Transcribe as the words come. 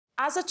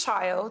As a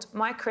child,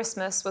 my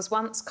Christmas was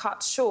once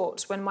cut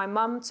short when my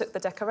mum took the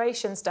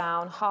decorations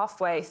down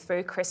halfway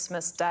through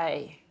Christmas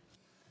Day.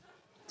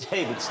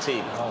 David's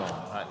team.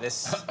 Oh, right,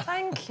 this...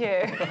 Thank you.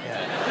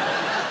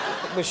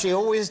 Yeah. Was she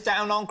always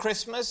down on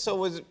Christmas, or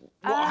was...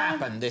 What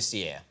happened this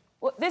year?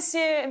 Well, this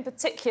year in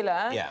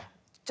particular... Yeah.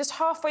 Just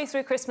halfway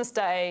through Christmas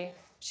Day,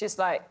 she's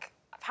like,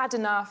 I've had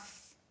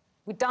enough.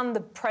 We've done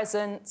the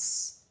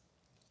presents.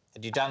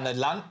 Had you done the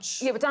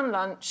lunch? Yeah, we've done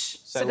lunch.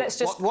 So let's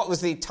just... What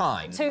was the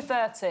time?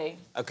 2:30.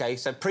 OK,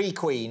 so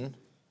pre-Queen.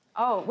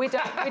 Oh, we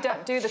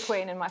don't do the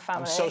Queen in my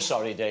family. I'm so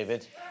sorry,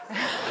 David.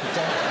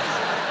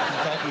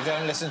 you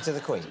don't listen to the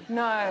Queen?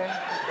 No.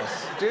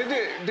 Yes. Did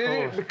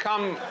it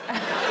become...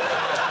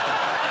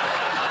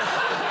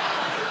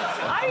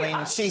 I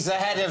mean, she's the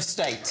head of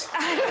state.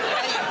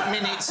 8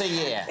 minutes a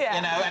year, yeah.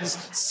 You know, and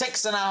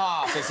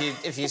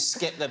 6.5 if you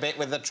skip the bit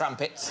with the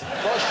trumpets.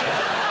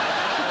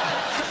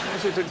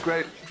 Was it a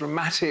great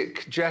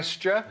dramatic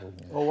gesture,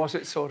 or was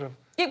it sort of...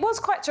 It was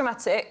quite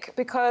dramatic,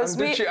 because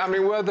I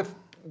mean, were the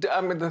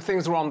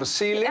things were on the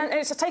ceiling? And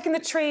it's taking the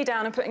tree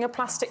down and putting a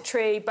plastic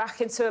tree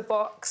back into a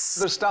box.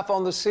 The stuff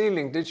on the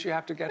ceiling, did she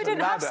have to get a ladder? We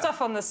didn't have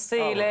stuff on the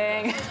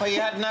ceiling. Oh, well,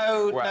 you had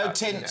no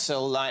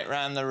tinsel, like,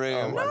 round the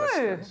room? Oh,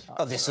 no.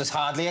 Oh, this was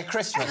hardly a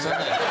Christmas,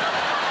 wasn't it?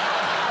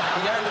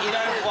 You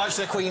don't watch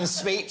the Queen's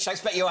speech. I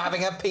expect you were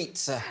having a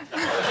pizza.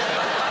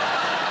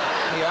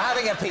 You're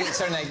having a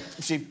pizza and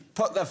she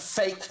put the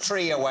fake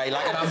tree away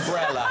like an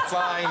umbrella.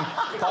 Fine,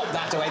 pop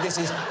that away. This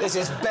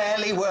is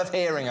barely worth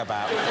hearing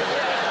about.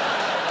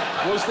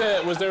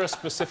 Was there a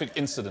specific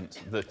incident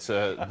that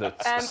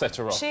set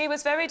her off? She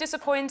was very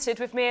disappointed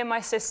with me and my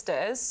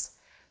sisters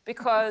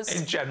because...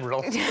 In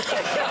general. It's been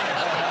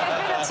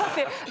a tough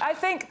year. I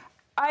think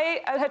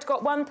I had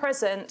got one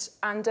present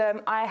and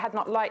I had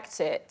not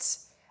liked it,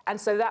 and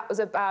so that was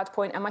a bad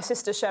point, and my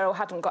sister Cheryl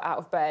hadn't got out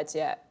of bed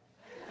yet.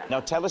 Now,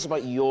 tell us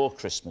about your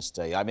Christmas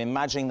Day. I'm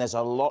imagining there's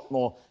a lot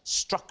more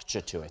structure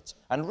to it.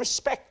 And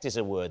respect is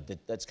a word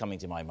that's coming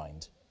to my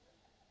mind.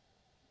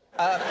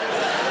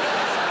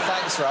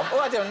 Thanks, Rob. Oh,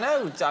 I don't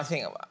know.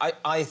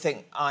 I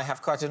think I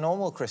have quite a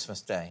normal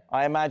Christmas Day.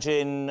 I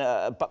imagine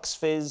Bucks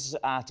Fizz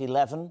at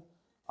 11.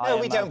 No,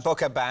 we don't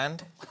book a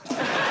band.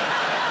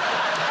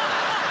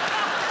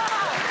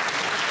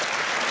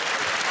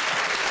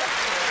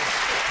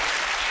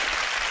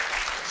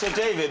 So,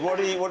 David, what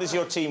is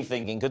your team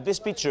thinking? Could this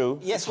be true?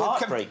 Yes, it's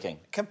heartbreaking.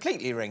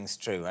 Completely rings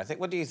true, I think.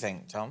 What do you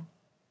think, Tom?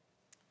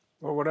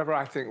 Well, whatever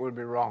I think would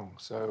be wrong,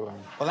 so...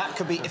 Well, that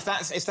could be... If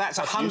that's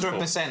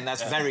 100%,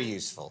 that's very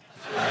useful.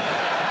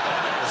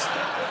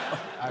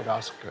 I'd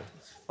ask her.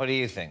 What do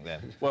you think,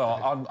 then?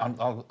 Well,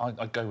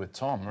 I'd go with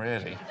Tom,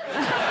 really.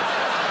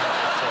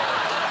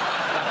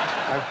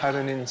 I've had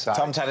an insight.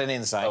 Tom's had an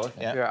insight. Oh,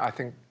 okay. Yeah, I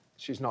think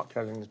she's not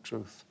telling the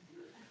truth.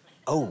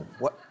 Oh,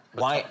 what?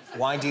 Why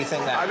do you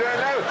think that? I don't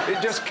know.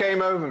 It just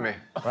came over me.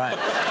 Right.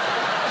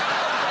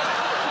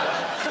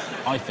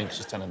 I think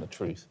she's telling the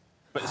truth.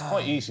 But it's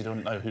quite easy to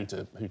know who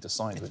to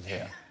side with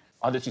here.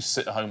 I literally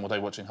sit at home all day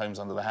watching Homes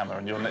Under the Hammer,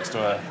 and you're next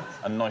to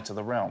a Knight of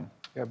the Realm.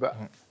 Yeah, but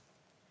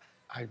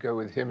I'd go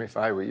with him if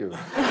I were you.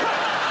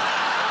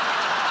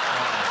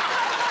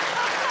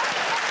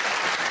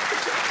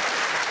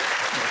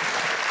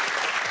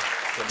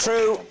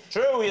 True.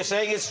 True, you're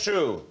saying it's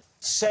true.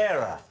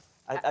 Sarah,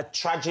 a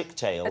tragic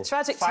tale. A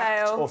tragic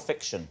Fact tale. or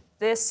fiction?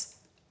 This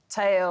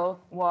tale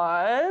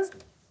was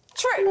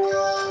true.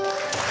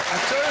 I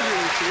told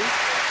you,